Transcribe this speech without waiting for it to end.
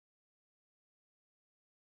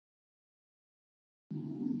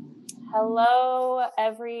Hello,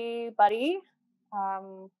 everybody.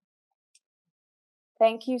 Um,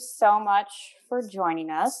 Thank you so much for joining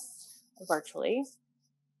us virtually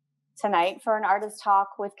tonight for an artist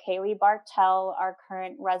talk with Kailey Barthel, our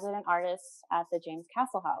current resident artist at the James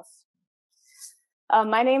Castle House.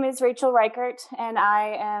 My name is Rachel Reichert, and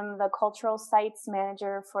I am the Cultural Sites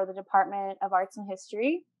Manager for the Department of Arts and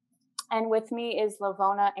History. And with me is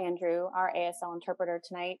Lavona Andrew, our ASL interpreter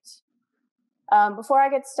tonight. Before I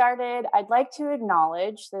get started, I'd like to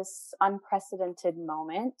acknowledge this unprecedented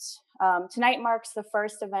moment. Tonight marks the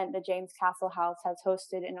first event the James Castle House has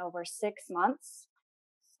hosted in over 6 months.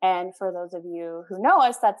 And for those of you who know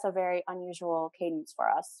us, that's a very unusual cadence for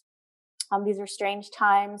us. These are strange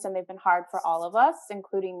times, and they've been hard for all of us,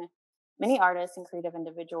 including many artists and creative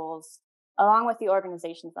individuals, along with the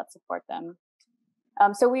organizations that support them.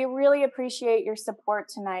 So we really appreciate your support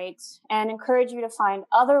tonight and encourage you to find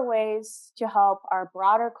other ways to help our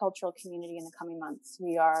broader cultural community in the coming months.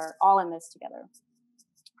 We are all in this together.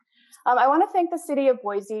 I want to thank the city of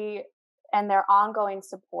Boise and their ongoing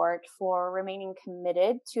support for remaining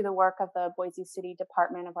committed to the work of the Boise City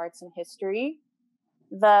Department of Arts and History.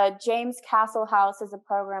 The James Castle House is a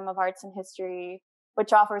program of arts and history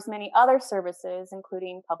which offers many other services,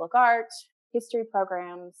 including public art, history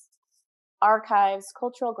programs, archives,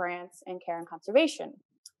 cultural grants, and care and conservation,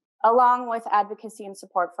 along with advocacy and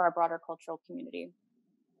support for our broader cultural community.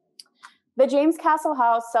 The James Castle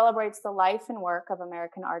House celebrates the life and work of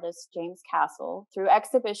American artist James Castle through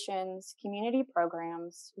exhibitions, community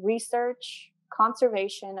programs, research,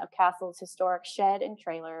 conservation of Castle's historic shed and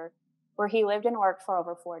trailer, where he lived and worked for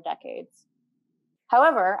over 4 decades.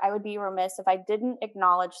 However, I would be remiss if I didn't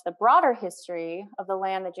acknowledge the broader history of the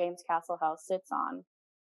land the James Castle House sits on.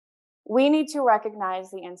 We need to recognize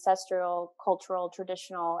the ancestral, cultural,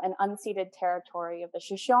 traditional, and unceded territory of the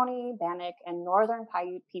Shoshone, Bannock, and Northern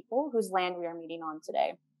Paiute people whose land we are meeting on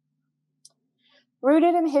today.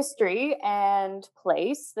 Rooted in history and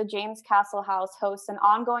place, the James Castle House hosts an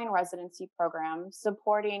ongoing residency program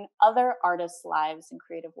supporting other artists' lives and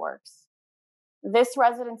creative works. This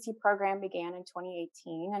residency program began in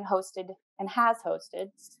 2018 and has hosted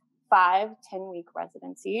 5 10-week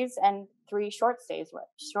residencies and 3 short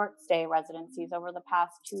stay residencies over the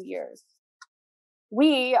past 2 years.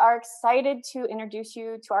 We are excited to introduce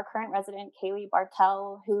you to our current resident, Kailey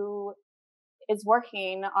Barthel, who is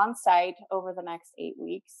working on site over the next 8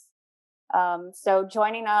 weeks. So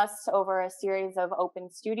joining us over a series of open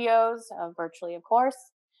studios, virtually, of course.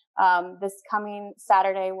 This coming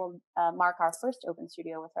Saturday will mark our first open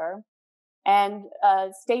studio with her. And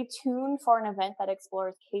stay tuned for an event that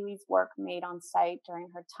explores Kailey's work made on site during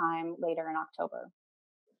her time later in October.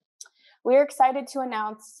 We're excited to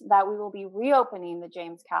announce that we will be reopening the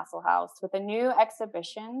James Castle House with a new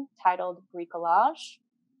exhibition titled Bricolage.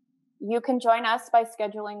 You can join us by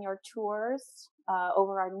scheduling your tours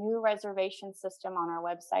over our new reservation system on our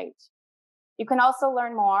website. You can also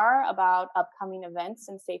learn more about upcoming events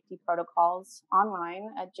and safety protocols online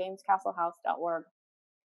at jamescastlehouse.org.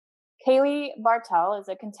 Kailey Barthel is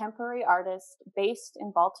a contemporary artist based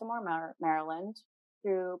in Baltimore, Maryland.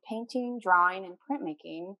 Through painting, drawing, and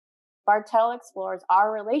printmaking, Barthel explores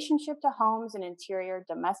our relationship to homes and interior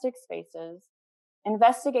domestic spaces,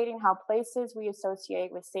 investigating how places we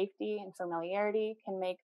associate with safety and familiarity can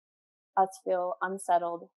make us feel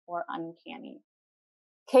unsettled or uncanny.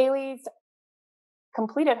 Kailey's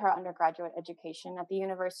completed her undergraduate education at the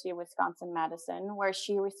University of Wisconsin-Madison, where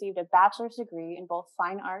she received a bachelor's degree in both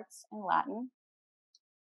fine arts and Latin.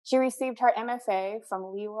 She received her MFA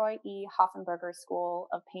from Leroy E. Hoffenberger School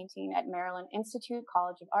of Painting at Maryland Institute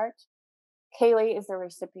College of Art. Kailey is the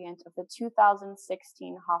recipient of the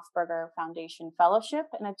 2016 Hoffberger Foundation Fellowship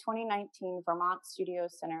and a 2019 Vermont Studio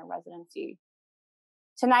Center residency.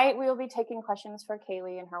 Tonight, we will be taking questions for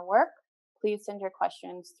Kailey and her work. Please send your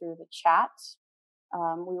questions through the chat.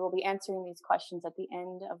 We will be answering these questions at the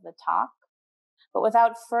end of the talk. But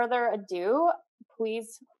without further ado,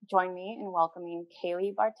 please join me in welcoming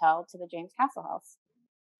Kailey Barthel to the James Castle House.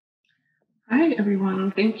 Hi,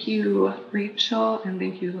 everyone. Thank you, Rachel, and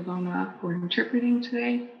thank you, Lavona, for interpreting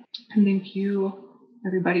today. And thank you,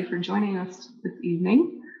 everybody, for joining us this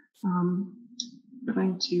evening. We're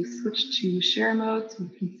going to switch to share mode so you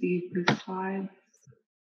can see the slides.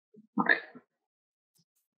 All right.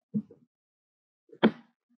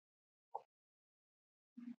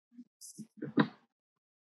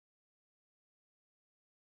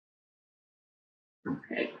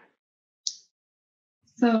 Okay.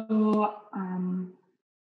 So I'm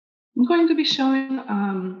going to be showing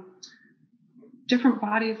different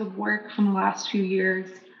bodies of work from the last few years,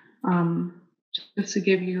 just to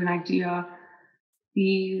give you an idea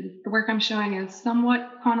The work I'm showing is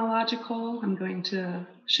somewhat chronological. I'm going to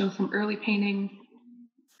show some early paintings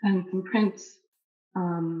and some prints,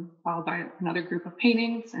 followed by another group of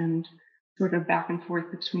paintings, and sort of back and forth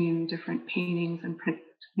between different paintings and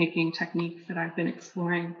printmaking techniques that I've been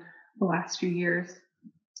exploring the last few years.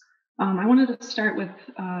 I wanted to start with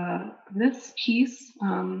this piece.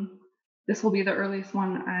 This will be the earliest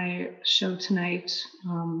one I show tonight.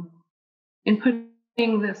 In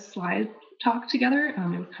putting this slide talk together,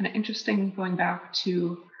 it was kind of interesting going back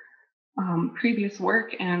to previous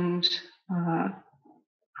work and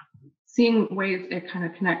seeing ways it kind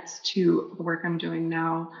of connects to the work I'm doing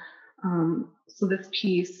now. So this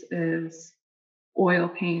piece is oil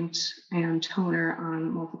paint and toner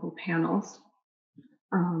on multiple panels.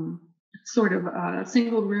 It's sort of a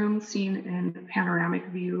single room seen in a panoramic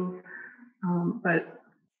view, but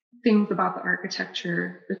things about the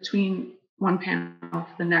architecture between one panel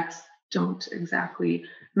to the next don't exactly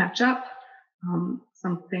match up.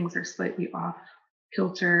 Some things are slightly off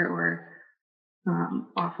kilter or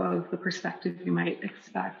off of the perspective you might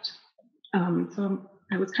expect. So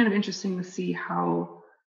it was kind of interesting to see how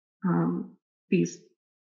these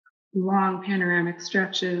long panoramic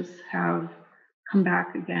stretches have come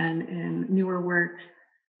back again in newer work,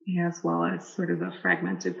 as well as sort of the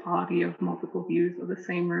fragmented quality of multiple views of the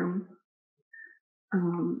same room.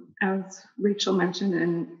 As Rachel mentioned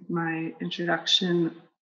in my introduction,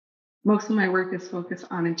 most of my work is focused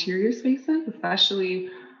on interior spaces, especially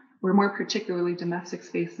or more particularly domestic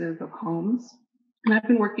spaces of homes. And I've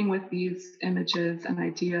been working with these images and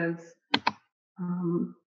ideas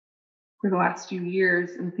for the last few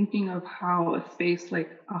years and thinking of how a space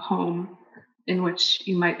like a home in which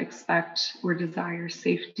you might expect or desire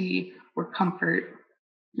safety or comfort,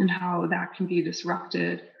 and how that can be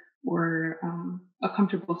disrupted or a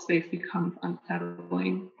comfortable space becomes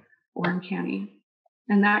unsettling or uncanny.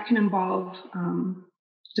 And that can involve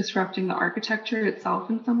disrupting the architecture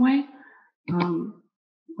itself in some way.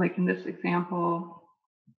 Like in this example,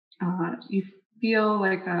 you feel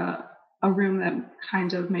like a room that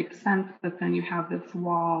kind of makes sense, but then you have this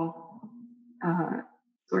wall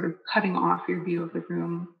sort of cutting off your view of the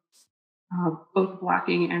room, both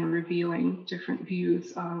blocking and revealing different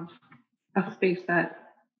views of a space that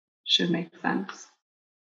should make sense.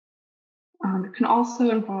 It can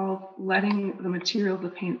also involve letting the material of the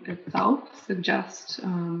paint itself suggest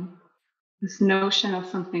this notion of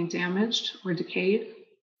something damaged or decayed.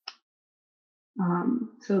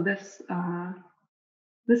 So this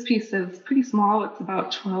piece is pretty small. It's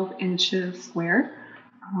about 12 inches square,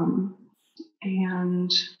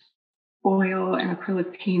 and oil and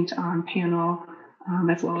acrylic paint on panel,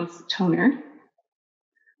 as well as toner.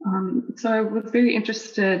 So I was very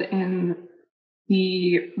interested in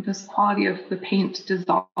this quality of the paint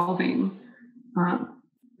dissolving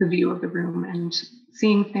the view of the room and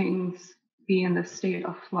seeing things be in this state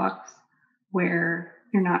of flux where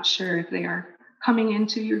you're not sure if they are coming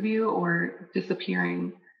into your view or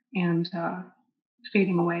disappearing and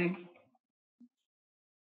fading away.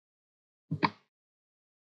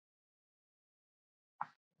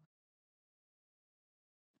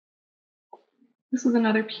 This is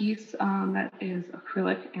another piece that is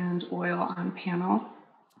acrylic and oil on panel.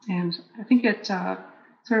 And I think it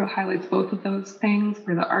sort of highlights both of those things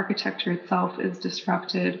where the architecture itself is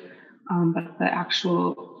disrupted, but the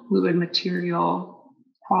actual fluid material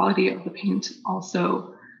quality of the paint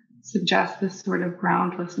also suggests this sort of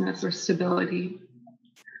groundlessness or stability.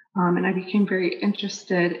 And I became very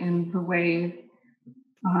interested in the way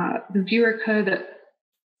the viewer could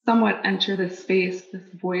somewhat enter this space, this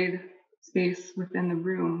void space within the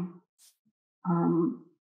room,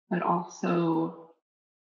 but also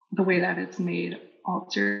the way that it's made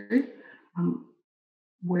altered,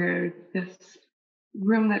 where this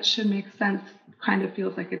room that should make sense kind of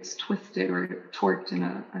feels like it's twisted or torqued in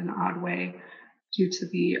an odd way due to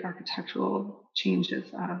the architectural changes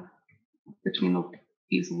between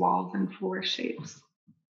these walls and floor shapes.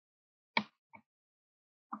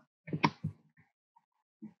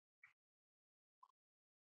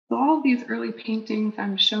 So all of these early paintings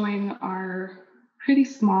I'm showing are pretty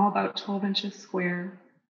small, about 12 inches square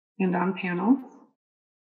and on panels.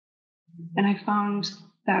 And I found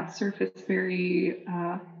that surface very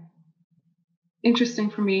interesting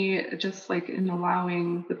for me, just like in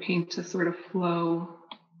allowing the paint to sort of flow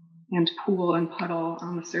and pool and puddle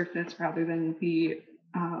on the surface rather than be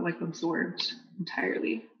like absorbed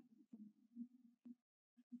entirely.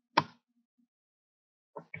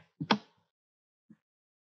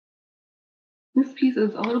 This piece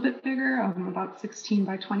is a little bit bigger, about 16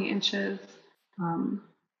 by 20 inches,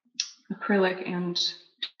 acrylic and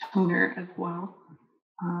toner as well.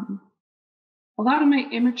 A lot of my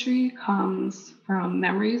imagery comes from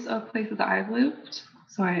memories of places that I've lived.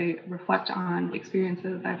 So I reflect on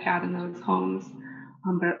experiences I've had in those homes,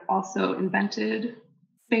 but also invented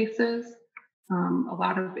spaces. A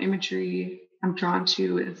lot of imagery I'm drawn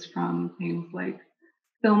to is from things like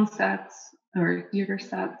film sets or theater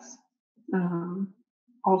sets.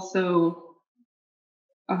 Also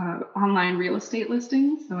online real estate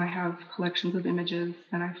listings. So I have collections of images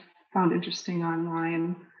that I've found interesting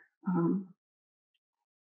online.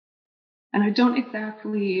 And I don't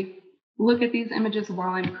exactly look at these images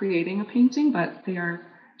while I'm creating a painting, but they are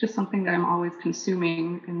just something that I'm always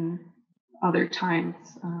consuming in other times.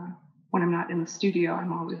 When I'm not in the studio,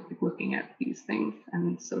 I'm always looking at these things.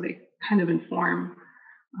 And so they kind of inform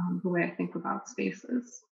the way I think about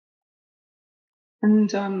spaces.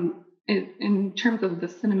 And in terms of the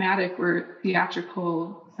cinematic or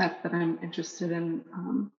theatrical sets that I'm interested in,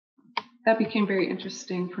 that became very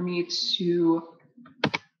interesting for me to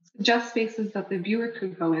suggest spaces that the viewer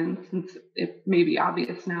could go in, since it may be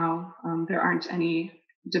obvious now there aren't any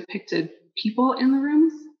depicted people in the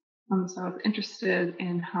rooms. So I was interested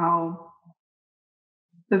in how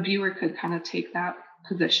the viewer could kind of take that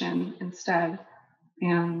position instead,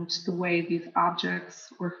 and the way these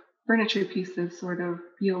objects or furniture pieces sort of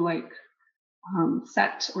feel like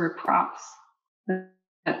set or props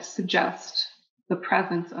that suggest the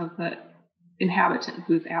presence of the inhabitant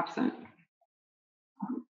who's absent.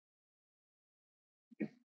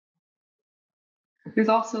 There's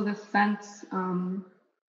also this sense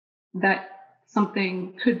that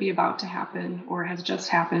something could be about to happen or has just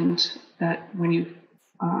happened, that when you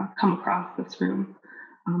come across this room,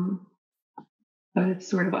 but it's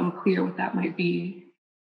sort of unclear what that might be.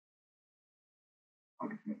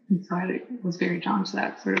 And so I was very drawn to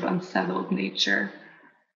that sort of unsettled nature.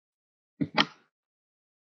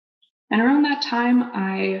 And around that time,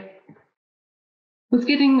 I was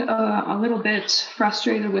getting a little bit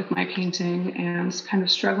frustrated with my painting and kind of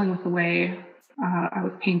struggling with the way I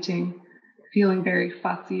was painting, feeling very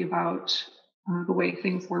fussy about the way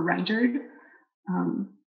things were rendered.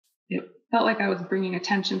 It felt like I was bringing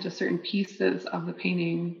attention to certain pieces of the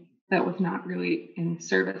painting that was not really in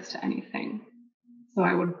service to anything. So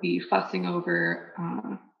I would be fussing over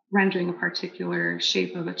rendering a particular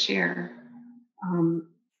shape of a chair,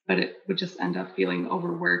 but it would just end up feeling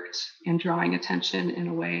overworked and drawing attention in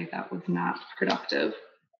a way that was not productive.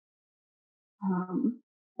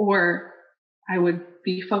 Or I would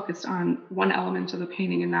be focused on one element of the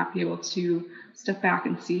painting and not be able to step back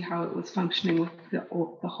and see how it was functioning with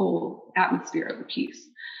the whole atmosphere of the piece.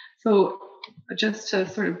 So just to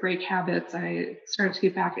sort of break habits, I started to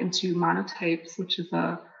get back into monotypes, which is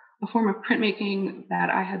a form of printmaking that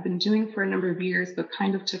I had been doing for a number of years, but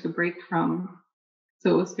kind of took a break from. So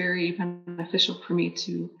it was very beneficial for me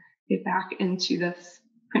to get back into this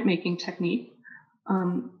printmaking technique.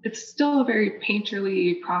 It's still a very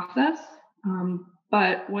painterly process,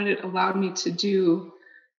 but what it allowed me to do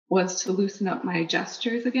was to loosen up my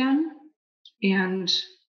gestures again, and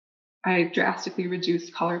I drastically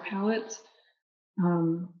reduced color palettes.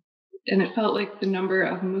 And it felt like the number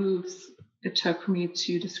of moves it took for me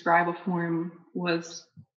to describe a form was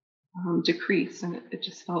decreased, and it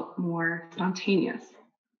just felt more spontaneous.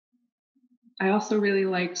 I also really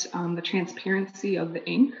liked the transparency of the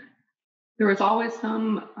ink. There was always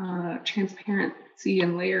some transparency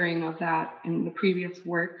and layering of that in the previous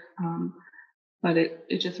work, but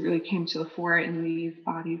it just really came to the fore in these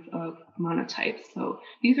bodies of monotypes. So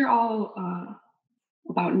these are all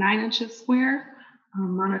about 9 inches square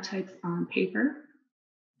monotypes on paper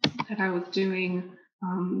that I was doing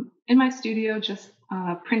in my studio, just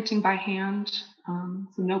printing by hand, so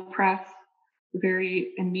no press,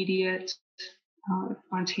 very immediate,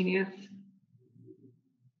 spontaneous.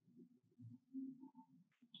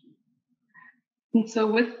 And so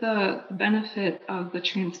with the benefit of the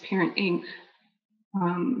transparent ink,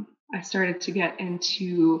 I started to get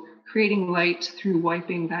into creating light through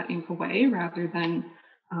wiping that ink away rather than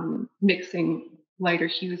mixing lighter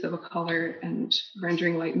hues of a color and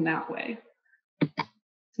rendering light in that way.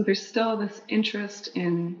 So there's still this interest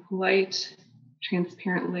in light,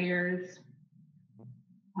 transparent layers.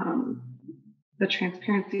 The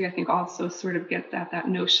transparency, I think, also sort of gets at that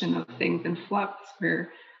notion of things in flux,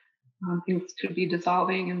 where things could be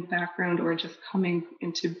dissolving in the background or just coming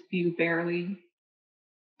into view barely.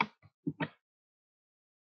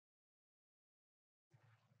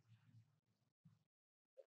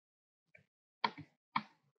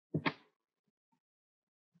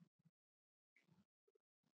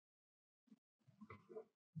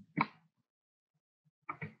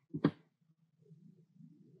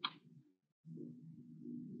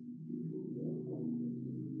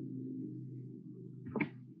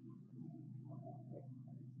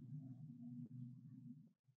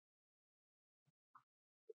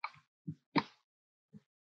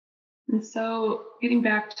 And so getting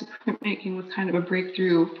back to printmaking was kind of a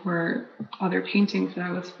breakthrough for other paintings that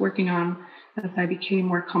I was working on as I became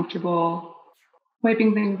more comfortable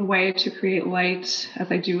wiping things away to create light,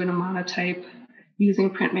 as I do in a monotype, using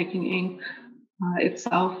printmaking ink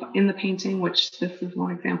itself in the painting, which this is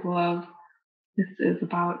one example of. This is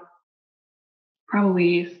about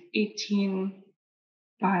probably 18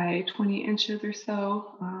 by 20 inches or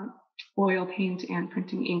so, oil paint and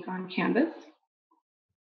printing ink on canvas.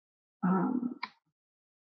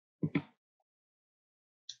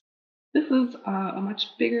 This is a much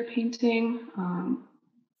bigger painting,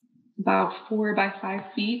 about 4 by 5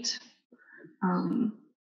 feet.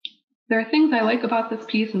 There are things I like about this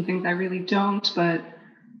piece and things I really don't, but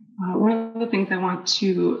one of the things I want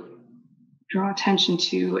to draw attention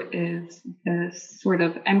to is this sort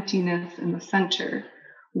of emptiness in the center,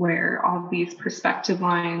 where all these perspective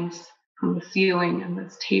lines from the ceiling and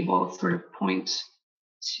this table sort of point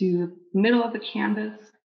to the middle of the canvas,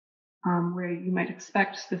 where you might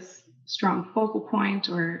expect this strong focal point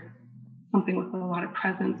or something with a lot of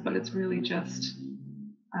presence, but it's really just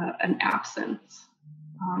an absence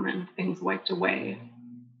and things wiped away.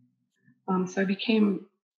 So I became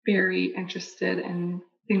very interested in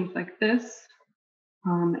things like this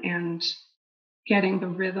and getting the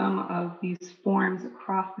rhythm of these forms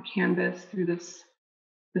across the canvas through this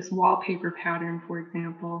wallpaper pattern, for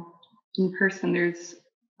example. In person, there's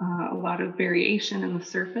a lot of variation in the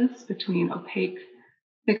surface between opaque,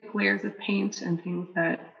 thick layers of paint and things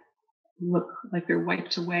that look like they're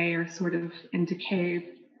wiped away or sort of in decay.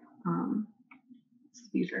 So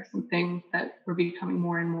these are some things that were becoming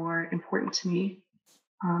more and more important to me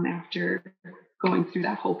after going through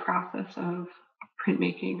that whole process of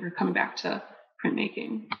printmaking or coming back to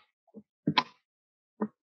printmaking.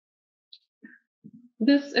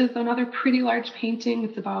 This is another pretty large painting.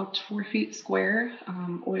 It's about 4 feet square,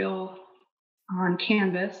 oil on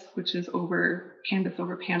canvas, which is canvas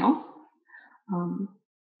over panel.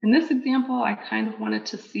 In this example, I kind of wanted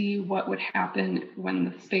to see what would happen when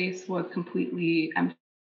the space was completely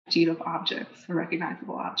emptied of objects or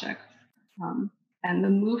recognizable objects. And the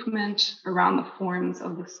movement around the forms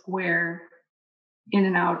of the square in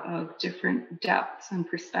and out of different depths and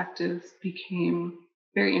perspectives became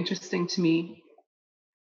very interesting to me.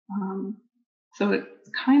 So it's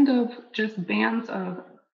kind of just bands of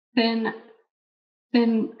thin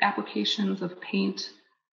applications of paint,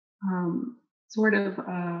 sort of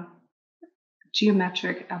a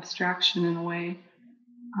geometric abstraction in a way.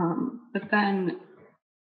 But then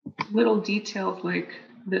little details like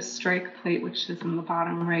this strike plate, which is in the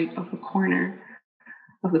bottom right of the corner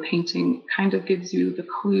of the painting, kind of gives you the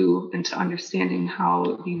clue into understanding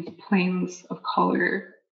how these planes of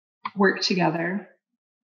color work together.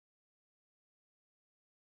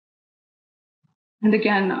 And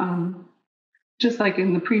again, just like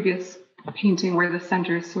in the previous painting where the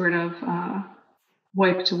center is sort of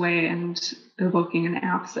wiped away and evoking an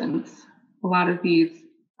absence, a lot of these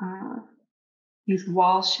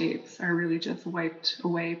wall shapes are really just wiped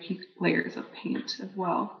away layers of paint as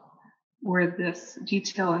well. Or this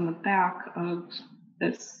detail in the back of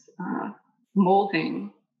this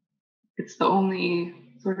molding, it's the only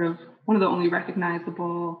sort of one of the only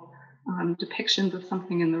recognizable depictions of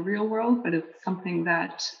something in the real world, but it's something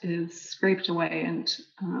that is scraped away and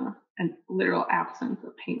literal absence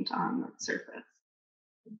of paint on the surface.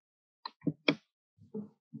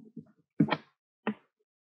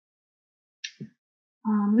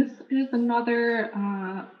 This is another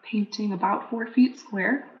painting about 4 feet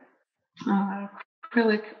square,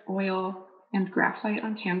 acrylic, oil, and graphite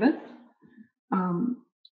on canvas.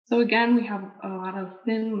 So again, we have a lot of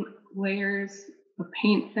thin layers of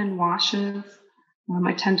paint, thin washes.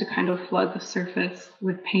 I tend to kind of flood the surface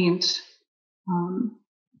with paint,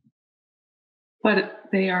 but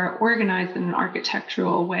they are organized in an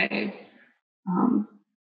architectural way.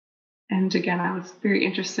 And again, I was very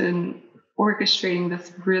interested in orchestrating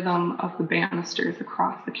this rhythm of the banisters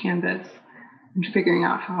across the canvas and figuring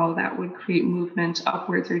out how that would create movement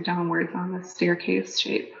upwards or downwards on the staircase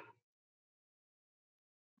shape.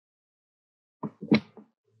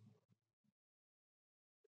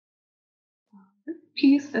 This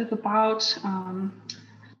piece is about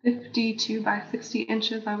 52 by 60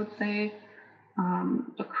 inches, I would say.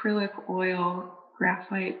 Acrylic, oil,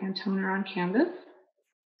 graphite, and toner on canvas.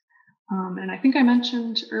 And I think I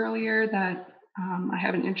mentioned earlier that I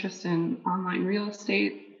have an interest in online real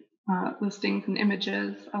estate listings and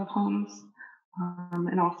images of homes,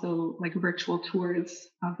 and also like virtual tours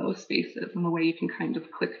of those spaces and the way you can kind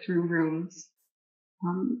of click through rooms.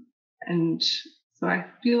 And so I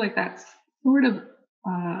feel like that's sort of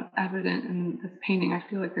evident in this painting. I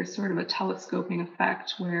feel like there's sort of a telescoping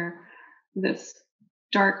effect where this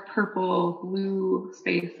dark purple blue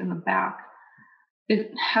space in the back,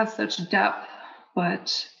 it has such depth,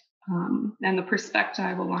 but and the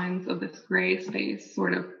perspectival lines of this gray space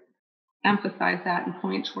sort of emphasize that and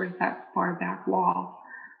point towards that far back wall.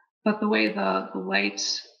 But the way the light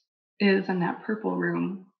is in that purple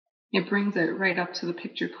room, it brings it right up to the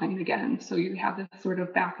picture plane again. So you have this sort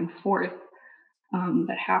of back and forth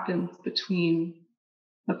that happens between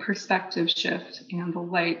the perspective shift and the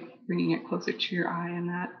light bringing it closer to your eye. And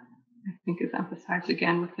that, I think, is emphasized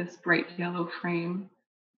again with this bright yellow frame.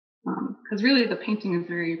 Because really the painting is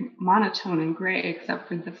very monotone and gray, except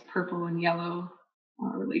for this purple and yellow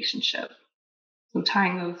relationship. So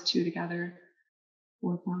tying those two together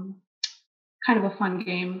was kind of a fun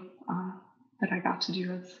game that I got to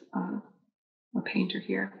do as a painter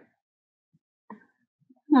here.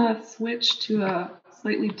 I'm gonna switch to a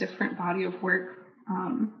slightly different body of work.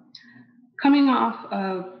 Coming off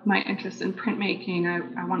of my interest in printmaking,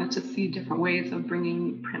 I wanted to see different ways of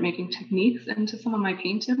bringing printmaking techniques into some of my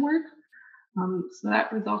painted work. So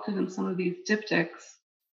that resulted in some of these diptychs.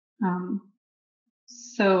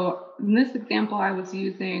 So in this example, I was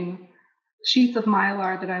using sheets of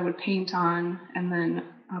mylar that I would paint on and then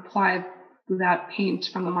apply that paint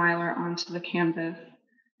from the mylar onto the canvas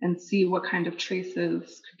and see what kind of traces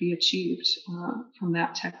could be achieved from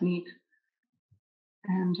that technique.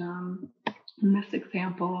 And in this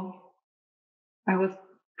example, I was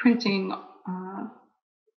printing a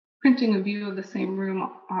view of the same room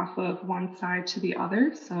off of one side to the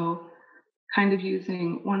other. So kind of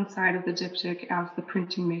using one side of the diptych as the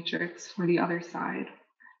printing matrix for the other side.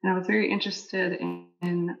 And I was very interested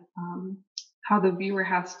in how the viewer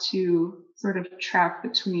has to sort of track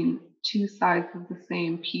between two sides of the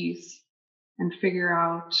same piece and figure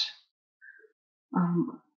out,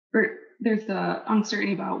 or there's a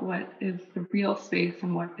uncertainty about what is the real space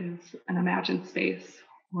and what is an imagined space,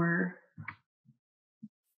 or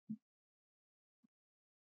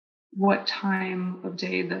what time of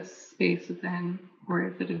day this space is in, or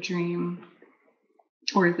is it a dream,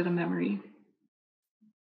 or is it a memory?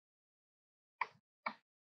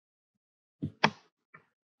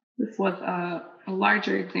 This was a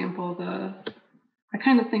larger example. I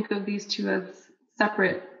kind of think of these two as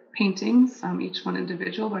separate paintings, each one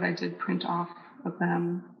individual, but I did print off of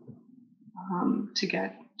them to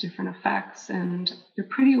get different effects, and they're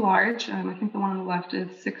pretty large. I think the one on the left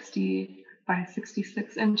is 60 by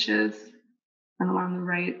 66 inches, and the one on the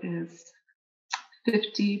right is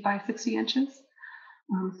 50 by 60 inches.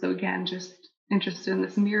 So again, just interested in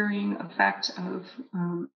this mirroring effect of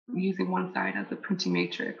using one side as a printing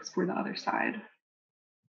matrix for the other side,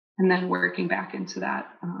 and then working back into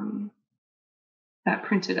that that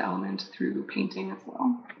printed element through painting as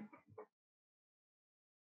well.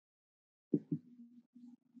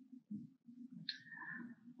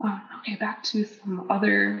 Okay, back to some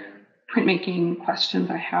other printmaking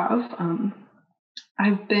questions I have.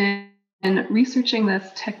 I've been researching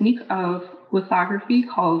this technique of lithography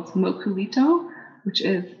called mokulito, which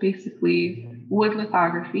is basically wood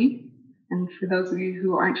lithography. And for those of you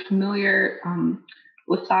who aren't familiar,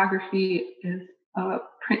 lithography is a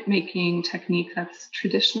printmaking technique that's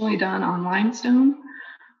traditionally done on limestone,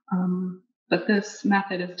 but this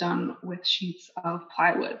method is done with sheets of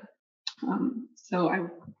plywood. So I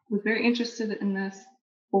was very interested in this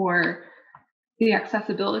for the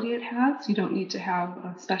accessibility it has. You don't need to have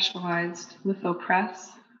a specialized litho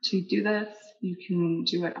press to do this. You can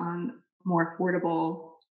do it on more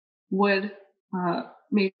affordable wood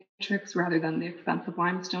matrix rather than the expensive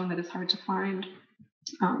limestone that is hard to find.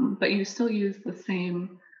 But you still use the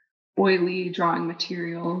same oily drawing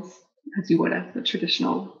materials as you would as the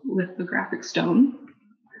traditional lithographic stone.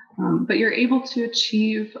 But you're able to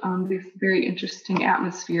achieve this very interesting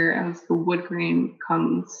atmosphere as the wood grain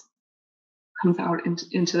comes out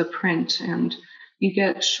into the print, and you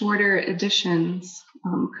get shorter additions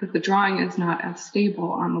because the drawing is not as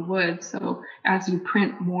stable on the wood. So as you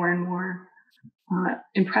print more and more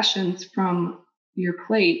impressions from your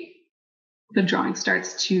plate, the drawing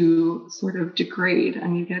starts to sort of degrade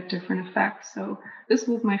and you get different effects. So this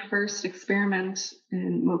was my first experiment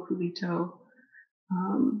in mokulito,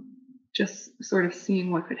 just sort of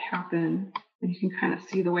seeing what could happen. And you can kind of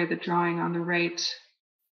see the way the drawing on the right,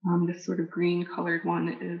 this sort of green colored one,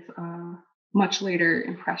 is a much later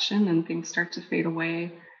impression, and things start to fade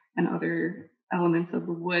away and other elements of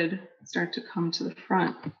the wood start to come to the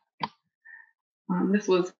front. This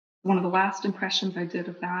was one of the last impressions I did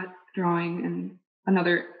of that drawing, and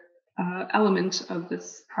another element of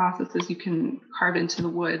this process is you can carve into the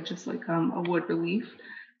wood, just like a wood relief.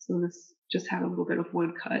 So this just had a little bit of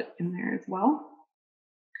wood cut in there as well.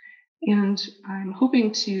 And I'm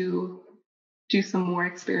hoping to do some more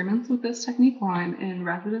experiments with this technique while I'm in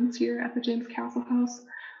residence here at the James Castle House.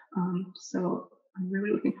 So I'm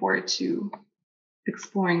really looking forward to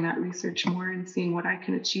exploring that research more and seeing what I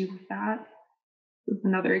can achieve with that. This is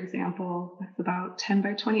another example that's about 10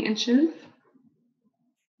 by 20 inches.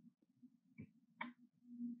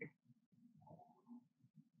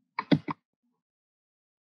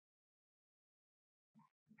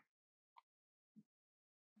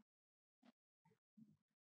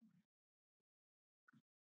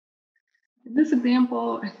 In this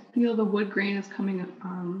example, I feel the wood grain is coming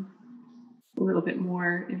a little bit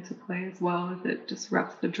more into play as well, as it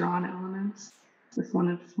disrupts the drawn elements. This one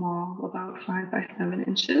is small, about 5 by 7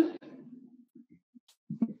 inches.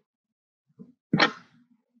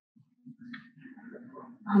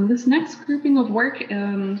 This next grouping of work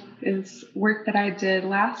is work that I did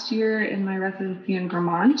last year in my residency in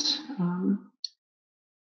Vermont.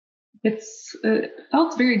 It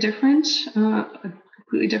felt very different, a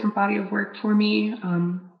completely different body of work for me.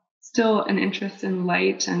 Still an interest in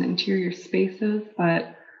light and interior spaces,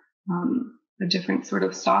 but a different sort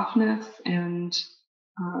of softness and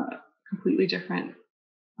completely different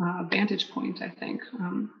vantage point, I think.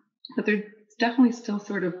 But there's definitely still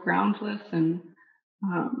sort of groundless and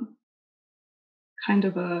kind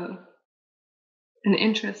of an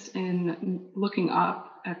interest in looking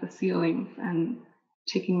up at the ceilings and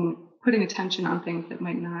putting attention on things that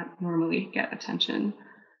might not normally get attention.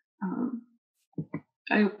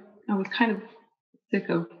 I was kind of sick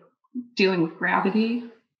of dealing with gravity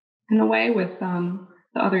in a way with the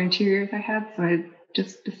other interiors I had, so I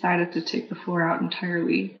just decided to take the floor out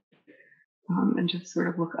entirely and just sort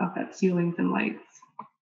of look up at ceilings and lights.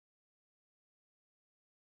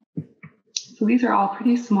 So these are all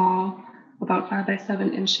pretty small, about 5 by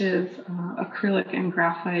 7 inches, acrylic and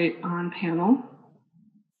graphite on panel.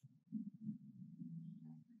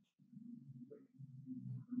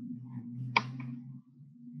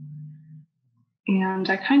 And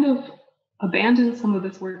I kind of abandoned some of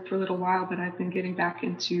this work for a little while, but I've been getting back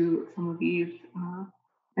into some of these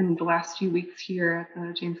in the last few weeks here at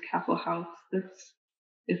the James Castle House. This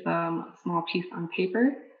is a small piece on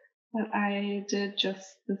paper that I did just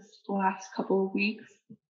this last couple of weeks.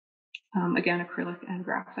 Again, acrylic and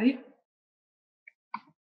graphite.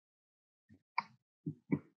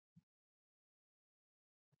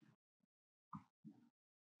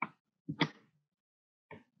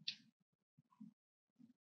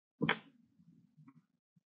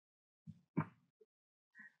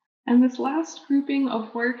 And this last grouping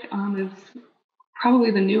of work is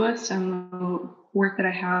probably the newest and the work that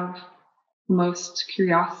I have most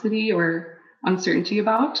curiosity or uncertainty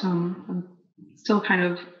about. I'm still kind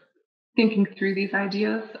of thinking through these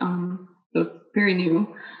ideas, so it's very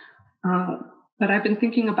new. But I've been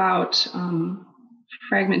thinking about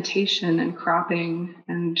fragmentation and cropping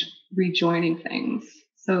and rejoining things.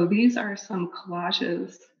 So these are some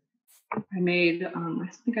collages I made. I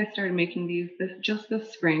think I started making these just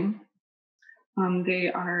this spring.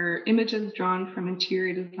 They are images drawn from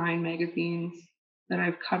interior design magazines that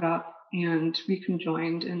I've cut up and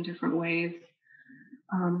reconjoined in different ways.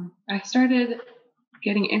 I started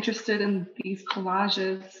getting interested in these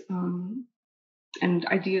collages and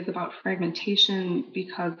ideas about fragmentation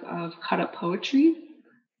because of cut up poetry.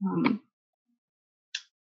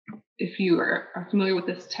 If you are familiar with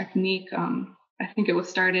this technique, I think it was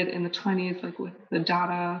started in the 20s, like with the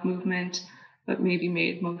Dada movement, but maybe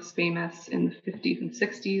made most famous in the 50s and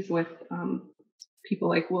 60s with people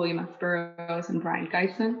like William S. Burroughs and Brian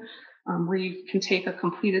Gysin, where you can take a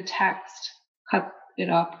completed text, cut it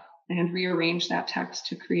up, and rearrange that text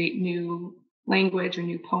to create new language or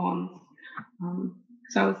new poems.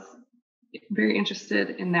 So I was very interested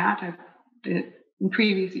in that. In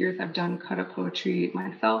previous years, I've done cut-up poetry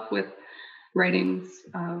myself with writings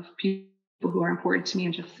of people who are important to me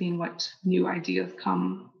and just seeing what new ideas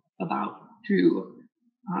come about through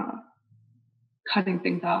cutting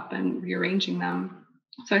things up and rearranging them.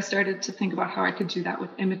 So I started to think about how I could do that with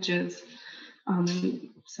images.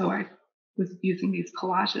 So I was using these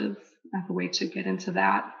collages as a way to get into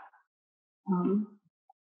that.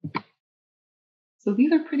 So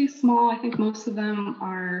these are pretty small. I think most of them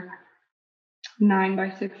are 9 by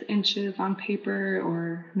 6 inches on paper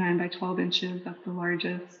or 9 by 12 inches. That's the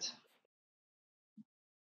largest.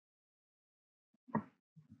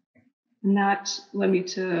 And that led me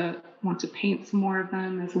to want to paint some more of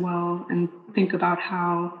them as well and think about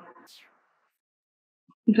how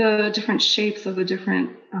the different shapes of the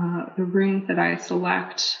different the rooms that I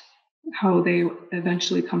select, how they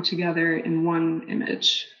eventually come together in one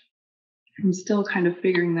image. I'm still kind of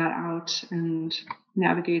figuring that out and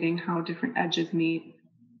navigating how different edges meet.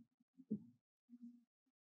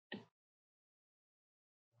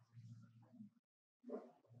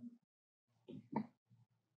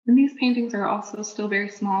 And these paintings are also still very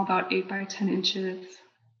small, about 8 by 10 inches.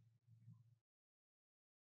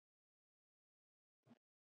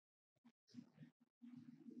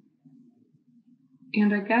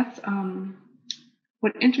 And I guess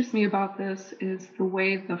what interests me about this is the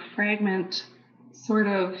way the fragment sort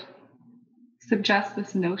of suggests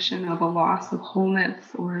this notion of a loss of wholeness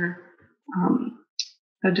or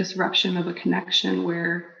a disruption of a connection,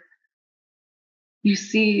 where you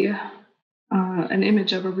see an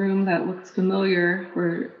image of a room that looks familiar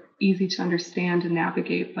or easy to understand and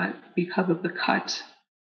navigate, but because of the cut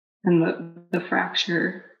and the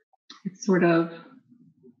fracture, it sort of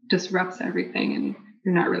disrupts everything and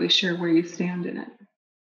you're not really sure where you stand in it.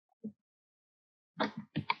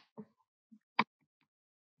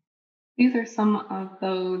 These are some of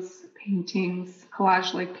those paintings,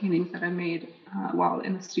 collage-like paintings that I made while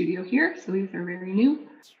in the studio here. So these are very new.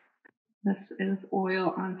 This is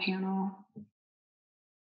oil on panel.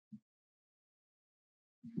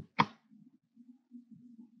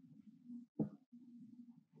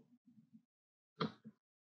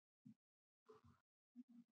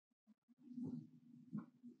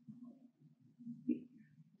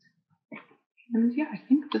 And yeah, I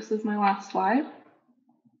think this is my last slide.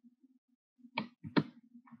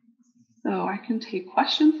 So I can take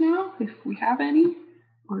questions now if we have any,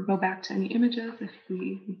 or go back to any images if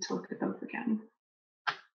we need to look at those again.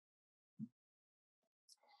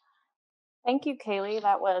 Thank you, Kailey.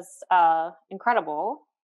 That was incredible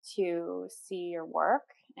to see your work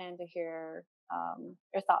and to hear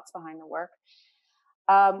your thoughts behind the work.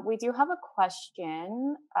 We do have a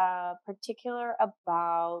question, particular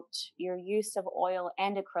about your use of oil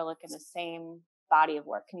and acrylic in the same body of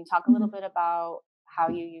work. Can you talk a little bit about how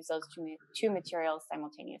you use those two materials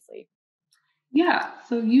simultaneously? Yeah,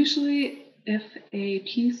 so usually if a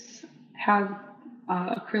piece has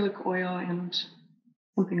acrylic oil and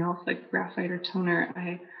something else like graphite or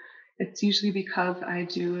toner, it's usually because I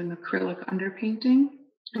do an acrylic underpainting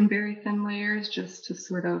in very thin layers, just to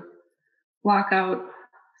sort of block out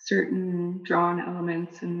certain drawn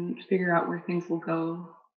elements and figure out where things will go,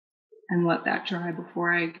 and let that dry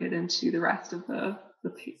before I get into the rest of the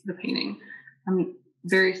painting. I'm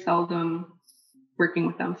very seldom working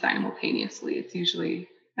with them simultaneously. It's usually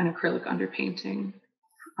an acrylic underpainting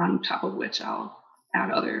on top of which I'll add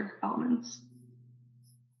other elements.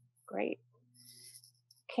 Great.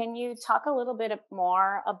 Can you talk a little bit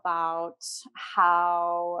more about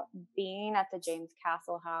how being at the James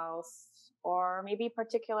Castle House, or maybe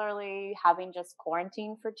particularly having just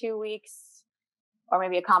quarantined for 2 weeks, or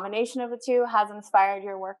maybe a combination of the two, has inspired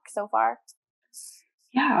your work so far?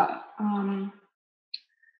 Yeah.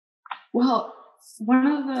 Well, one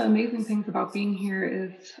of the amazing things about being here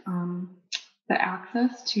is the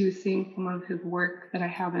access to seeing some of his work that I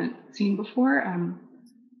haven't seen before.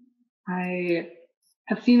 I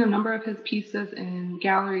have seen a number of his pieces in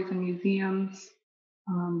galleries and museums,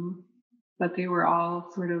 but they were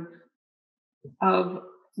all sort of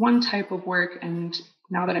one type of work. And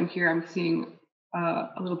now that I'm here, I'm seeing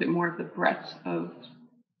a little bit more of the breadth of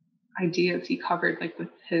ideas he covered, like with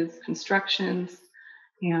his constructions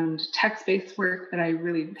and text-based work that I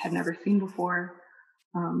really had never seen before.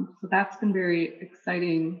 So that's been very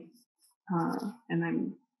exciting. And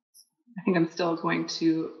I think I'm still going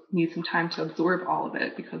to need some time to absorb all of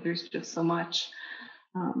it because there's just so much.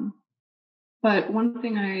 But one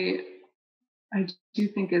thing I do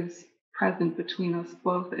think is present between us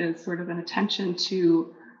both is sort of an attention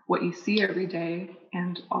to what you see every day,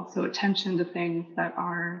 and also attention to things that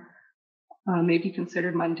are maybe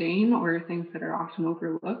considered mundane or things that are often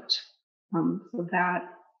overlooked. So that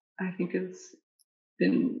I think has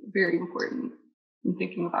been very important in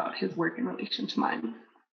thinking about his work in relation to mine.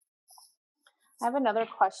 I have another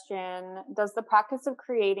question. Does the practice of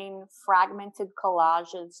creating fragmented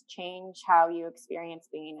collages change how you experience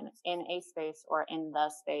being in a space or in the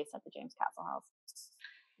space at the James Castle House?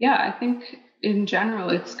 Yeah, I think in general,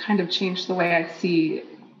 it's kind of changed the way I see,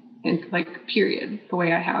 period, the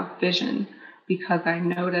way I have vision, because I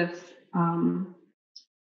notice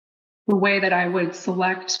the way that I would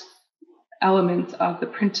select elements of the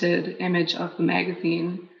printed image of the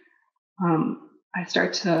magazine. I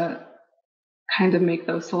start to kind of make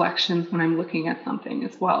those selections when I'm looking at something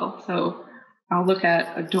as well. So I'll look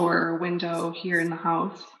at a door or window here in the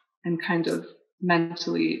house and kind of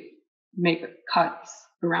mentally make cuts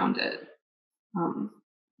around it.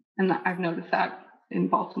 And I've noticed that in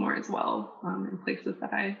Baltimore as well, in places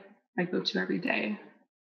that I go to every day.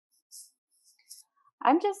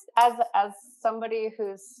 I'm just as somebody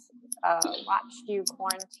who's watched you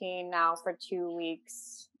quarantine now for 2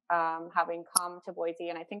 weeks, having come to Boise,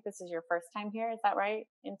 and I think this is your first time here. Is that right?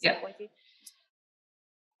 Into Boise.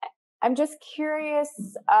 I'm just curious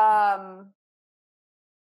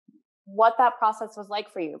what that process was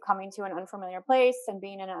like for you, coming to an unfamiliar place and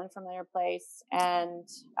being in an unfamiliar place, and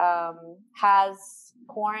has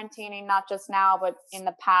quarantining, not just now, but in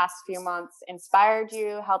the past few months, inspired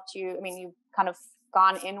you, helped you? I mean, you've kind of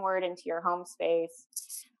gone inward into your home space.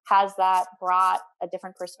 Has that brought a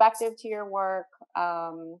different perspective to your work?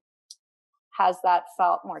 Has that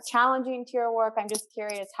felt more challenging to your work? I'm just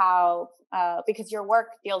curious how, because your work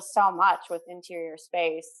deals so much with interior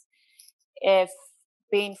space, if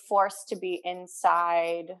being forced to be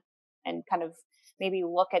inside and kind of maybe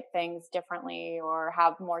look at things differently or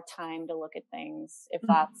have more time to look at things, if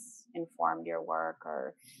that's informed your work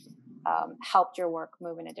or helped your work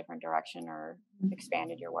move in a different direction or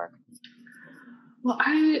expanded your work. Well,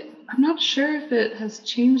 I'm not sure if it has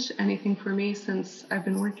changed anything for me since I've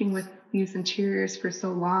been working with these interiors for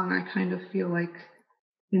so long. I kind of feel like,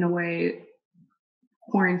 in a way,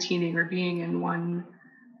 quarantining or being in one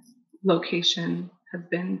location has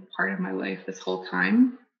been part of my life this whole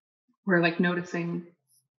time, where like noticing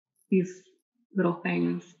these little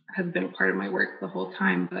things has been a part of my work the whole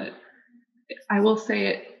time. But I will say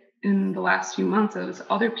it in the last few months, as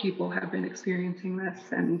other people have been experiencing this,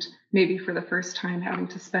 and maybe for the first time having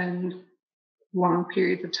to spend long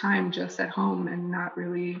periods of time just at home and not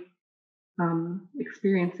really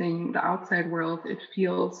experiencing the outside world, it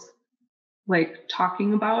feels like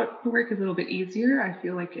talking about the work is a little bit easier. I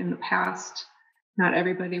feel like in the past, not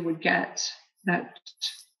everybody would get that,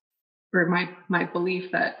 or my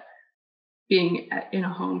belief that being in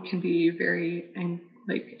a home can be very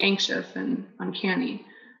anxious and uncanny.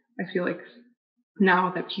 I feel like now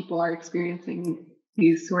that people are experiencing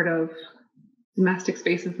these sort of domestic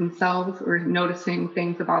spaces themselves or noticing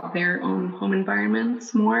things about their own home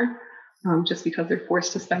environments more, just because they're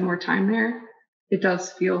forced to spend more time there, it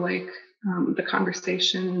does feel like the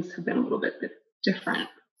conversations have been a little bit different.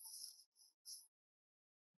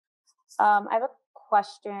 I have a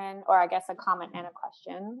question, or I guess a comment and a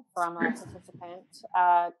question from a participant.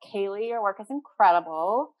 Kailey, your work is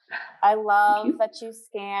incredible. I love that you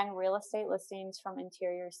scan real estate listings from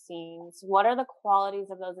interior scenes. What are the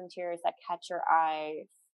qualities of those interiors that catch your eye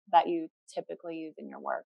that you typically use in your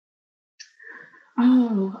work?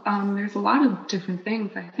 There's a lot of different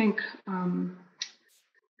things. I think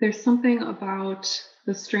there's something about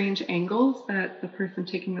the strange angles that the person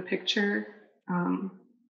taking the picture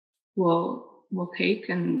will take,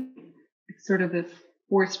 and it's sort of this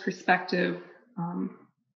forced perspective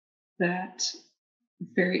that is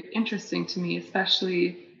very interesting to me,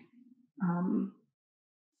 especially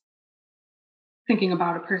thinking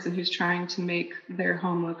about a person who's trying to make their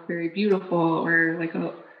home look very beautiful, or like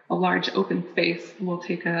a large open space. We'll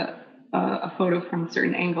take a photo from a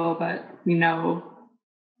certain angle, but we know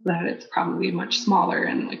that it's probably much smaller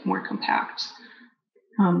and like more compact.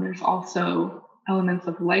 There's also elements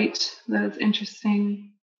of light that is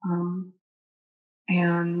interesting,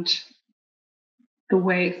 and the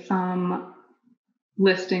way some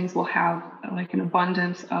listings will have like an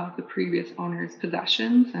abundance of the previous owner's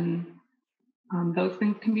possessions, and those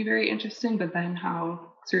things can be very interesting. But then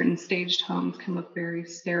how certain staged homes can look very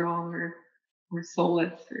sterile or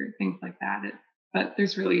soulless or things like that. But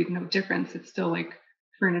there's really no difference. It's still like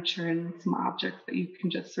furniture and some objects, but you can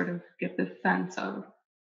just sort of get this sense of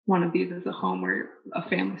one of these is a home where a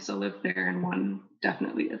family still lives there and one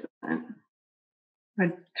definitely isn't.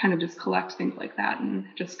 I kind of just collect things like that and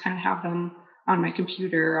just kind of have them on my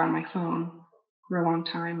computer or on my phone for a long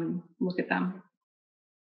time and look at them.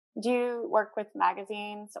 Do you work with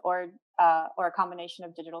magazines or a combination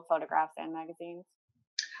of digital photographs and magazines?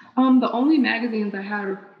 The only magazines I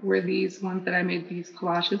had were these ones that I made these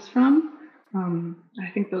collages from.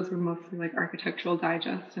 I think those were mostly like Architectural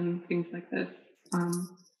Digest and things like this.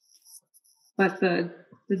 But the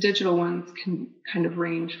digital ones can kind of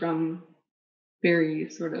range from very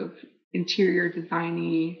sort of interior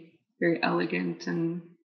designy, very elegant and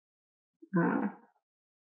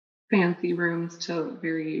fancy rooms to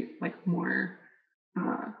very like more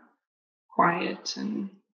quiet and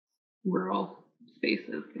rural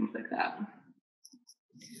spaces, things like that.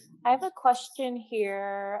 I have a question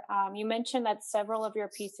here. You mentioned that several of your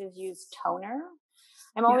pieces use toner.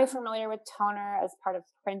 I'm only Yeah. familiar with toner as part of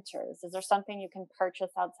printers. Is there something you can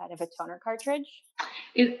purchase outside of a toner cartridge?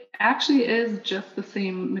 It actually is just the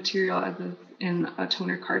same material as is in a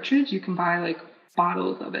toner cartridge. You can buy like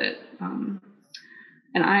bottles of it.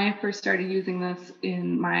 And I first started using this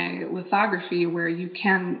in my lithography, where you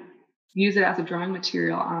can use it as a drawing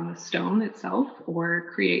material on the stone itself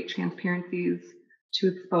or create transparencies to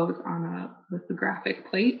expose on a lithographic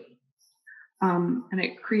plate. And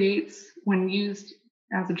it creates, when used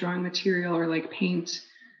as a drawing material or like paint,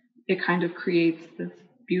 it kind of creates this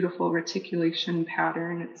beautiful reticulation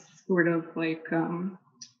pattern. It's sort of like, I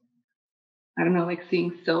don't know, like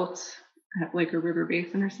seeing silt at like a river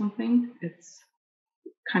basin or something. It's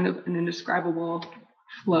kind of an indescribable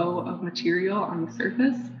flow of material on the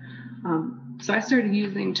surface. So I started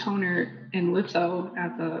using toner in litho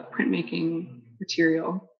as a printmaking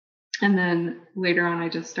material. And then later on, I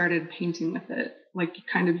just started painting with it, like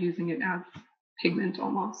kind of using it as pigment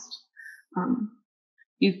almost.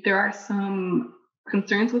 There are some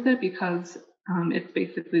concerns with it because it's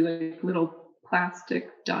basically like little plastic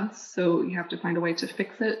dust. So you have to find a way to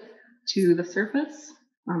fix it to the surface.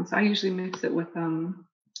 So I usually mix it with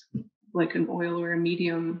like an oil or a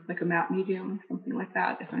medium, like a matte medium, something like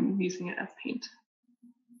that, if I'm using it as paint.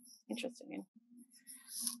 Interesting.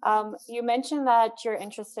 You mentioned that you're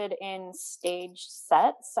interested in stage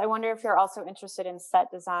sets. I wonder if you're also interested in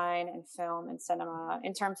set design and film and cinema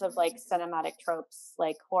in terms of like cinematic tropes,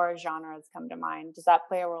 like horror genres come to mind. Does that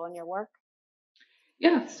play a role in your work?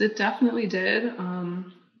 Yes, it definitely did.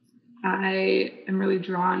 I am really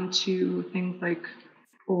drawn to things like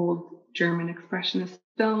old German expressionist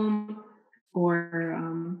film or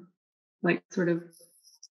like sort of,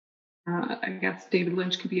 I guess David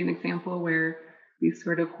Lynch could be an example where these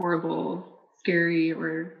sort of horrible, scary,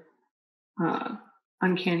 or uh,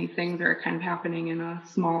 uncanny things are kind of happening in a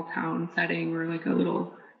small town setting or like a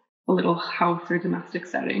little house or domestic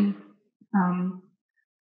setting. Um,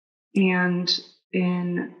 and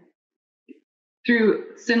in through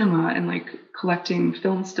cinema and like collecting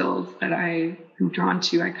film stills that I am drawn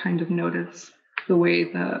to, I kind of notice the way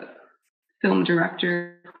the film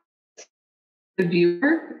director, the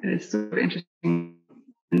viewer, is sort of interesting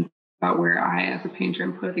about where I, as a painter,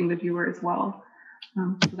 am putting the viewer as well.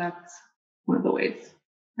 So that's one of the ways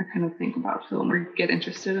I kind of think about film or get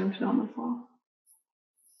interested in film as well.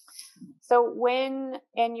 So, when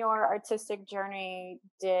in your artistic journey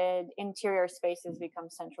did interior spaces become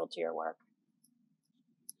central to your work?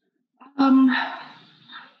 Um,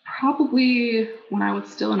 Probably when I was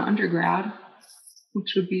still an undergrad,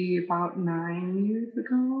 which would be about 9 years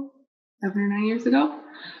ago, 7 or 9 years ago.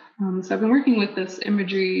 So I've been working with this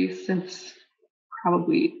imagery since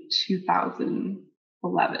probably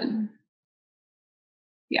 2011.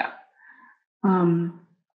 Yeah.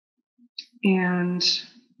 And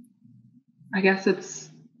I guess it's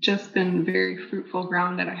just been very fruitful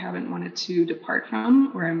ground that I haven't wanted to depart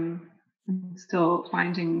from, where I'm still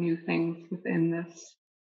finding new things within this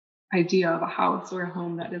idea of a house or a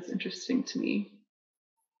home that is interesting to me.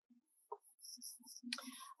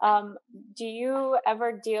 Do you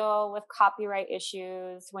ever deal with copyright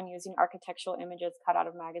issues when using architectural images cut out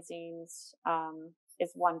of magazines?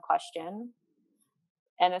 Is one question.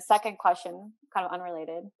 And the second question, kind of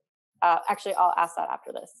unrelated. Actually, I'll ask that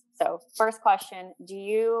after this. So, first question: do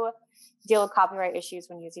you deal with copyright issues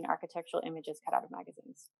when using architectural images cut out of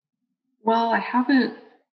magazines? Well, I haven't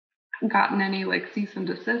gotten any like cease and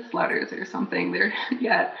desist letters or something there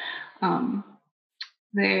yet. Um,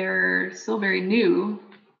 they're still very new,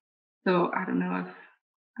 so I don't know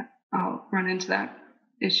if I'll run into that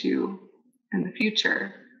issue in the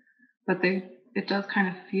future. But it does kind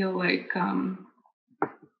of feel like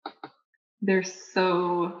they're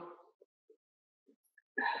so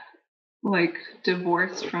like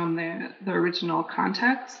divorced from the original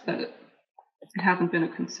context that it hasn't been a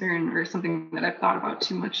concern or something that I've thought about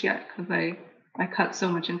too much yet because I cut so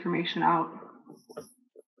much information out.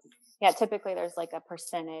 Yeah, typically there's like a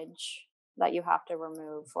percentage that you have to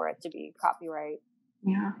remove for it to be copyright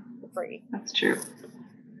Yeah, free. that's true.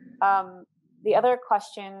 The other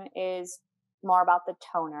question is more about the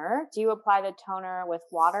toner. Do you apply the toner with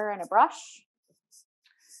water and a brush?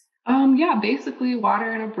 Yeah, basically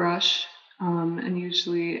water and a brush, and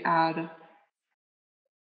usually add.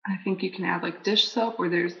 I think you can add like dish soap, or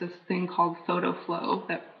there's this thing called photo flow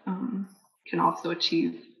that can also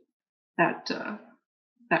achieve that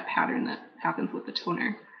pattern that happens with the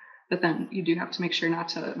toner. But then you do have to make sure not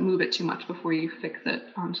to move it too much before you fix it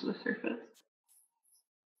onto the surface.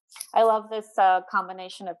 I love this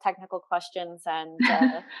combination of technical questions and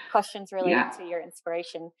questions related Yeah. to your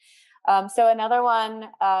inspiration. So another one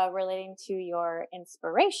relating to your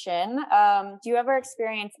inspiration. Do you ever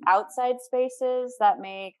experience outside spaces that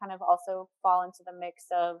may kind of also fall into the mix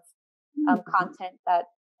of content that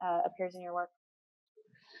appears in your work?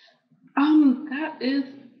 That is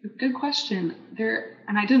a good question.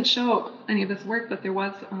 And I didn't show any of this work, but there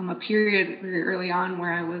was a period very early on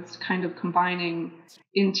where I was kind of combining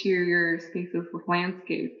interior spaces with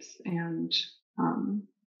landscapes and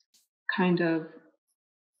kind of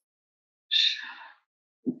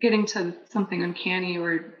getting to something uncanny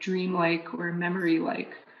or dreamlike or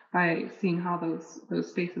memory-like by seeing how those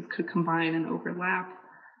spaces could combine and overlap.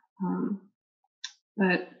 Um,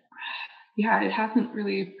 but yeah, it hasn't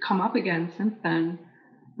really come up again since then.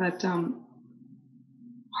 But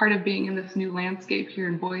part of being in this new landscape here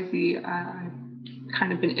in Boise, I've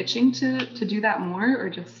kind of been itching to do that more, or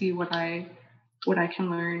just see what I can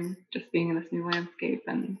learn just being in this new landscape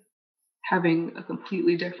and having a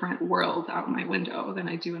completely different world out my window than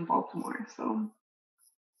I do in Baltimore. So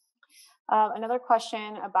Another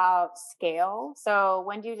question about scale. So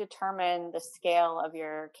when do you determine the scale of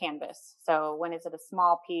your canvas? So when is it a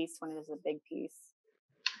small piece? When is it a big piece?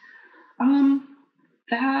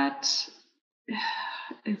 that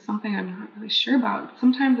is something I'm not really sure about.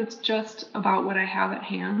 Sometimes it's just about what I have at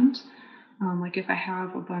hand. Like if I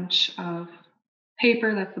have a bunch of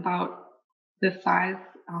paper that's about this size,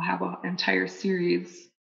 I'll have an entire series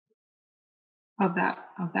of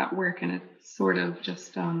that work, and it's sort of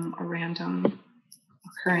just a random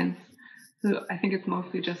occurrence. So I think it's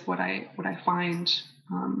mostly just what I find.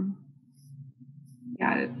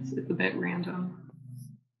 Yeah, it's a bit random.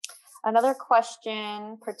 Another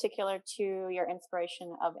question particular to your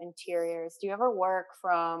inspiration of interiors. Do you ever work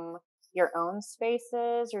from your own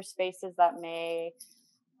spaces or spaces that may,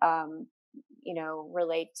 um,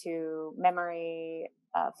 relate to memory,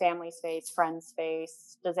 family space, friend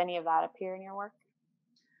space? Does any of that appear in your work?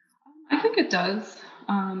 I think it does.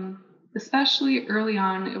 Especially early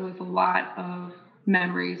on, it was a lot of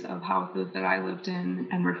memories of houses that I lived in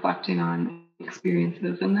and reflecting on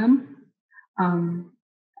experiences in them.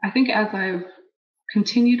 I think as I've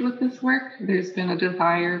continued with this work, there's been a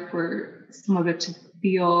desire for some of it to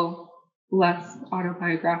feel less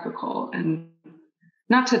autobiographical, and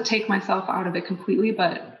not to take myself out of it completely,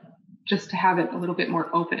 but just to have it a little bit more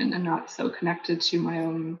open and not so connected to my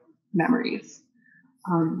own memories.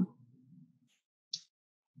 Um,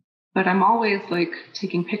 but I'm always like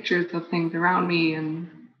taking pictures of things around me and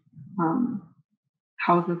um,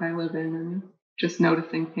 houses I live in, and just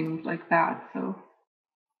noticing things like that. So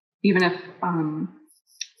even if I'm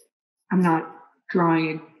not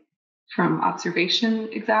drawing from observation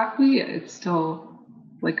exactly, it's still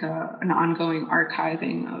like an ongoing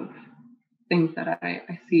archiving of things that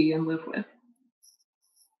I see and live with.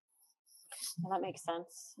 Well, that makes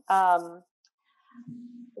sense.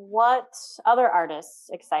 What other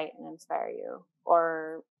artists excite and inspire you,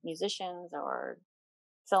 or musicians, or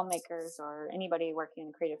filmmakers, or anybody working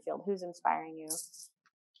in the creative field? Who's inspiring you?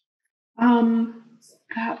 Um,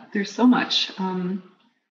 there's so much.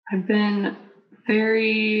 I've been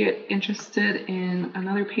very interested in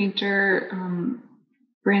another painter,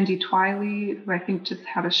 Brandy Twiley, who I think just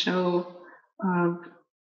had a show of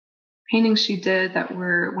paintings she did that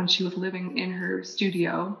were when she was living in her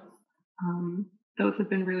studio. Those have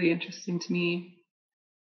been really interesting to me.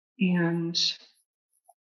 And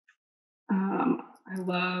I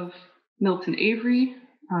love Milton Avery.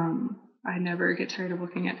 I never get tired of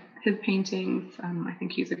looking at his paintings. I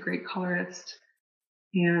think he's a great colorist.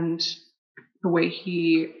 And the way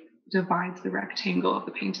he divides the rectangle of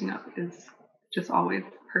the painting up is just always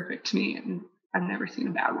perfect to me. And I've never seen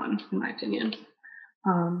a bad one, in my opinion.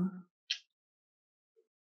 Um,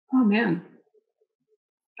 oh man,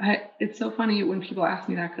 it's so funny when people ask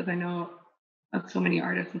me that, because I know of so many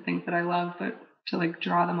artists and things that I love, but to like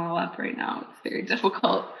draw them all up right now, it's very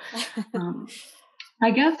difficult. I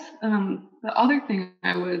guess the other thing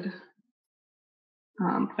I would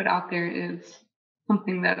put out there is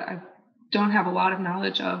something that I don't have a lot of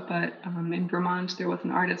knowledge of, but in Vermont, there was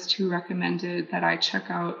an artist who recommended that I check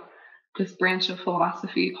out this branch of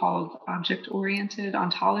philosophy called object-oriented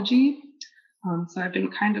ontology. So I've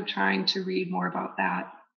been kind of trying to read more about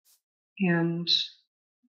that and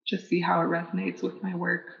just see how it resonates with my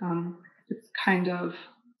work. It's kind of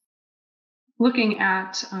looking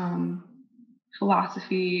at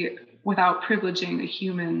philosophy without privileging a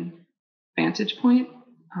human vantage point.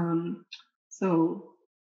 So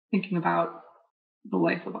thinking about the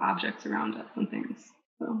life of objects around us and things.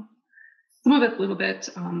 So some of it's a little bit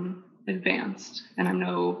advanced, and I'm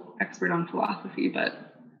no expert on philosophy, but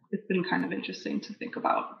it's been kind of interesting to think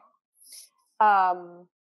about. Um,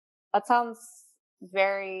 That sounds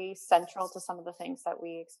very central to some of the things that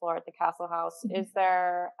we explore at the Castle House. Mhm. Is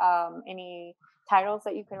there any titles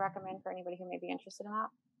that you could recommend for anybody who may be interested in that?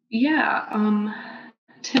 Yeah,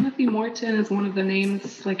 Timothy Morton is one of the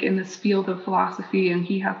names like in this field of philosophy, and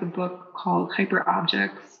he has a book called Hyper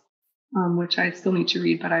Objects, which I still need to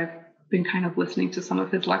read, but I've been kind of listening to some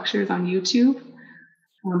of his lectures on YouTube.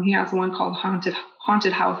 He has one called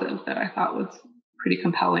Haunted Houses that I thought was pretty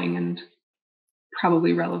compelling and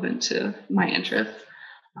probably relevant to my interests.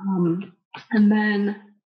 And then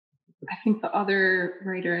I think the other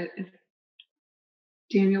writer is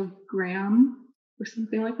Daniel Graham or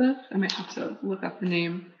something like this. I might have to look up the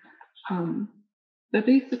name. But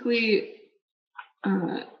basically,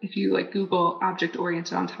 if you like Google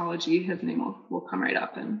object-oriented ontology, his name will come right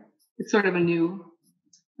up, and it's sort of a new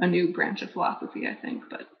branch of philosophy, I think,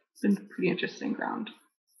 but it's been pretty interesting ground.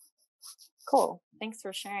 Cool. Thanks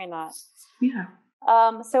for sharing that. Yeah.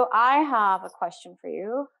 So I have a question for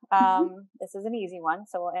you. Mhm. This is an easy one,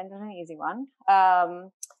 so we'll end on an easy one.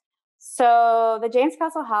 So the James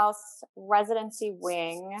Castle House residency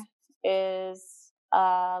wing is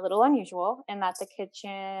a little unusual in that the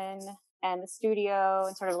kitchen and the studio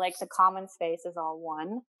and sort of like the common space is all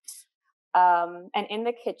one. And in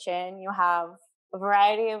the kitchen, you have a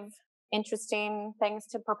variety of interesting things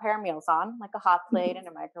to prepare meals on, like a hot plate and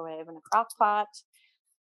a microwave and a crock pot.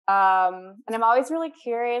 And I'm always really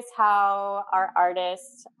curious how our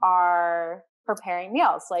artists are preparing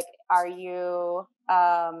meals. Like, are you,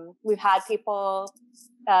 we've had people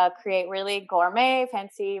create really gourmet,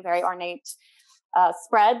 fancy, very ornate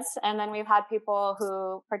spreads. And then we've had people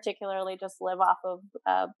who particularly just live off of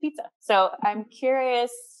pizza. So I'm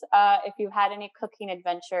curious if you've had any cooking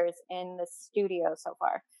adventures in the studio so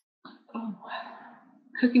far. Oh,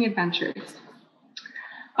 cooking adventures.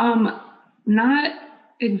 Not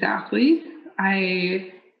exactly.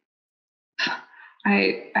 I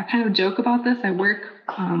kind of joke about this. I work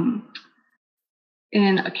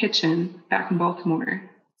in a kitchen back in Baltimore,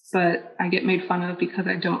 but I get made fun of because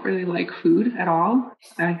I don't really like food at all.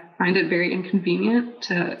 I find it very inconvenient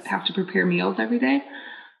to have to prepare meals every day.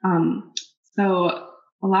 So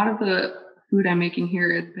a lot of the food I'm making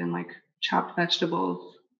here has been like chopped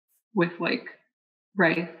vegetables with like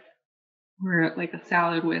rice, or like a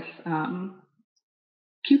salad with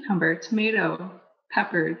cucumber, tomato,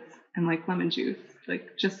 peppers, and like lemon juice,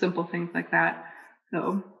 like just simple things like that.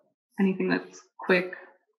 So anything that's quick,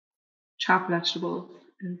 chopped vegetables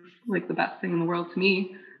is like the best thing in the world to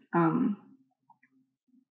me. Um,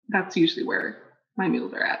 that's usually where my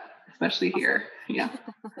meals are at, especially here. Yeah.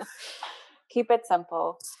 Keep it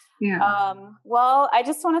simple. Yeah. Well, I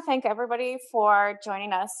just want to thank everybody for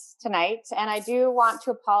joining us tonight. And I do want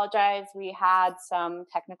to apologize. We had some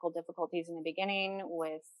technical difficulties in the beginning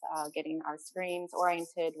with getting our screens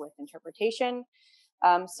oriented with interpretation.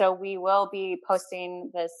 So we will be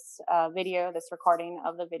posting this video, this recording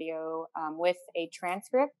of the video with a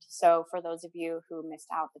transcript. So for those of you who missed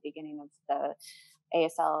out the beginning of the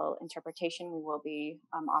ASL interpretation, we will be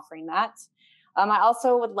offering that. I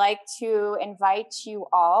also would like to invite you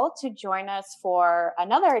all to join us for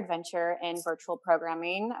another adventure in virtual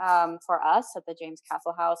programming for us at the James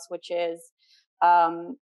Castle House, which is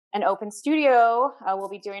an open studio. We'll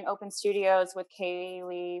be doing open studios with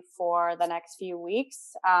Kailey for the next few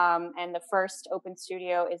weeks. And the first open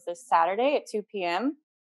studio is this Saturday at 2 p.m.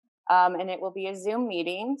 And it will be a Zoom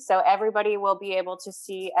meeting. So everybody will be able to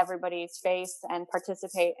see everybody's face and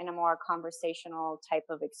participate in a more conversational type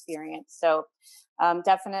of experience. So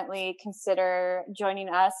definitely consider joining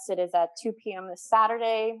us. It is at 2 p.m. this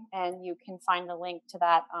Saturday, and you can find the link to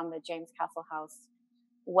that on the James Castle House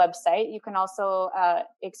website. You can also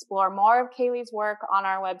explore more of Kailey's work on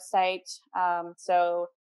our website. So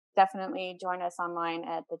definitely join us online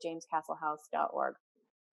at thejamescastlehouse.org.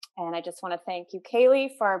 And I just want to thank you, Kailey,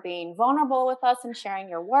 for being vulnerable with us and sharing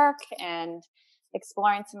your work and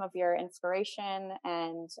exploring some of your inspiration.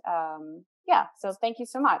 And yeah, so thank you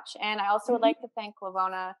so much. And I also would like to thank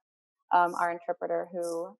Lavona, our interpreter,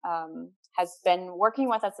 who has been working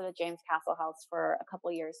with us at the James Castle House for a couple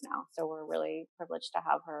of years now. So we're really privileged to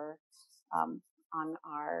have her on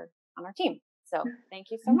our team. So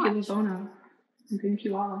thank you so much. Thank you, Lavona. And thank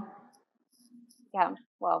you all. Yeah,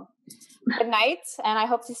 well, good night, and I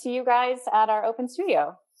hope to see you guys at our open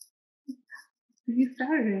studio. See you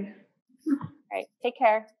Saturday. All right, take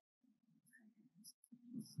care.